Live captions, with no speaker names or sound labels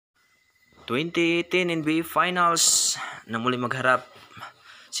2018 NBA Finals na muli magharap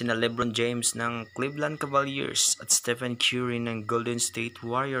sina LeBron James ng Cleveland Cavaliers at Stephen Curry ng Golden State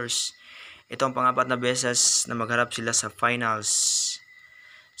Warriors. Ito ang pang-apat na beses na magharap sila sa finals.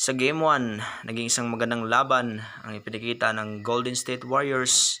 Sa Game 1, naging isang magandang laban ang ipinakita ng Golden State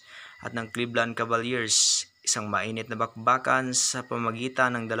Warriors at ng Cleveland Cavaliers. Isang mainit na bakbakan sa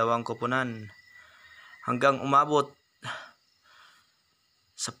pamagitan ng dalawang koponan. Hanggang umabot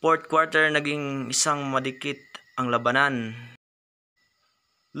sa fourth quarter, naging isang madikit ang labanan.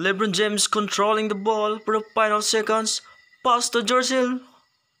 LeBron James controlling the ball for the final seconds. Pass to George Hill.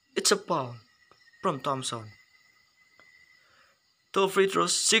 It's a foul from Thompson. 2 free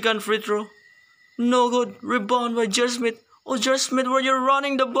throws. Second free throw. No good. Rebound by J. Smith. Oh, J. Smith, where you're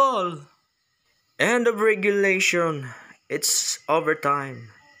running the ball. End of regulation. It's overtime.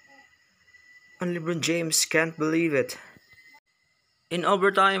 And LeBron James can't believe it. In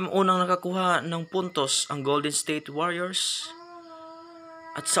overtime, unang nakakuha ng puntos ang Golden State Warriors.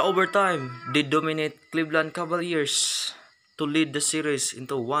 At sa overtime, they dominate Cleveland Cavaliers to lead the series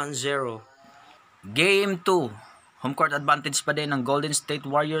into 1-0. Game 2, home court advantage pa din ng Golden State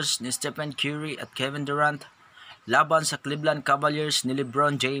Warriors ni Stephen Curry at Kevin Durant laban sa Cleveland Cavaliers ni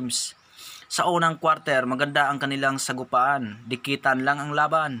LeBron James. Sa unang quarter, maganda ang kanilang sagupaan, dikitan lang ang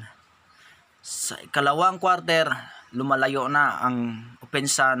laban. Sa ikalawang quarter, lumalayo na ang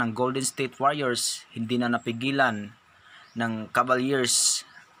opensa ng Golden State Warriors. Hindi na napigilan ng Cavaliers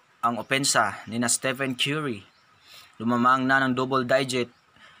ang opensa ni na Stephen Curry. Lumamang na ng double digit.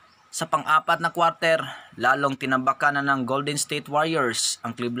 Sa pang-apat na quarter, lalong tinambakan na ng Golden State Warriors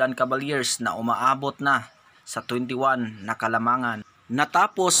ang Cleveland Cavaliers na umaabot na sa 21 na kalamangan.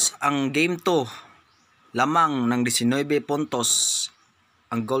 Natapos ang Game 2, lamang ng 19 puntos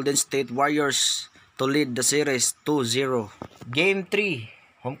ang Golden State Warriors to lead the series 2-0. Game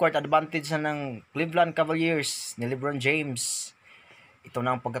 3, home court advantage na ng Cleveland Cavaliers ni LeBron James. Ito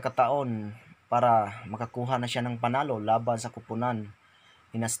na ang pagkakataon para makakuha na siya ng panalo laban sa kupunan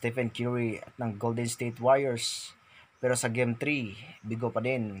ni na Stephen Curry at ng Golden State Warriors. Pero sa Game 3, bigo pa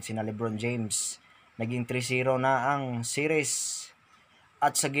din sina LeBron James. Naging 3-0 na ang series.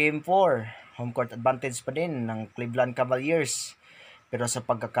 At sa Game 4, home court advantage pa din ng Cleveland Cavaliers. Pero sa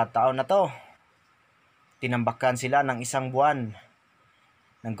pagkakataon na to, tinambakan sila ng isang buwan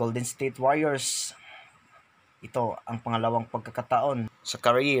ng Golden State Warriors. Ito ang pangalawang pagkakataon sa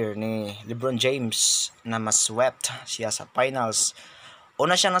career ni LeBron James na mas-swept siya sa finals.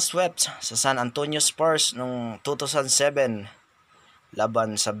 Una siya na-swept sa San Antonio Spurs noong 2007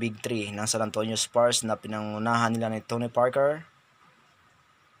 laban sa Big 3 ng San Antonio Spurs na pinangunahan nila ni Tony Parker,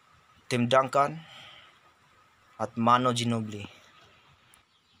 Tim Duncan at Manu Ginobili.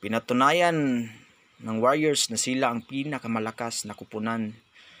 Pinatunayan ng Warriors na sila ang pinakamalakas na kupunan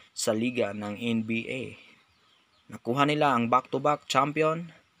sa liga ng NBA. Nakuha nila ang back-to-back champion,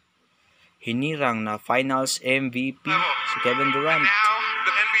 hinirang na finals MVP si Kevin Durant.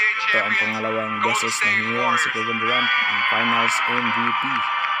 Ito ang pangalawang beses na hinirang si Kevin Durant ang finals MVP.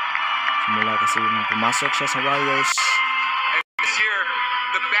 Simula kasi nung pumasok siya sa Warriors. This year,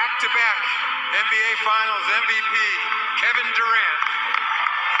 the back-to-back NBA Finals MVP, Kevin Durant.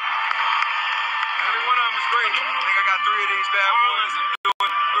 Every one of them is great. I think I got 3 of these bad boys, and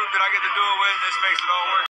the group that I get to do it with, this makes it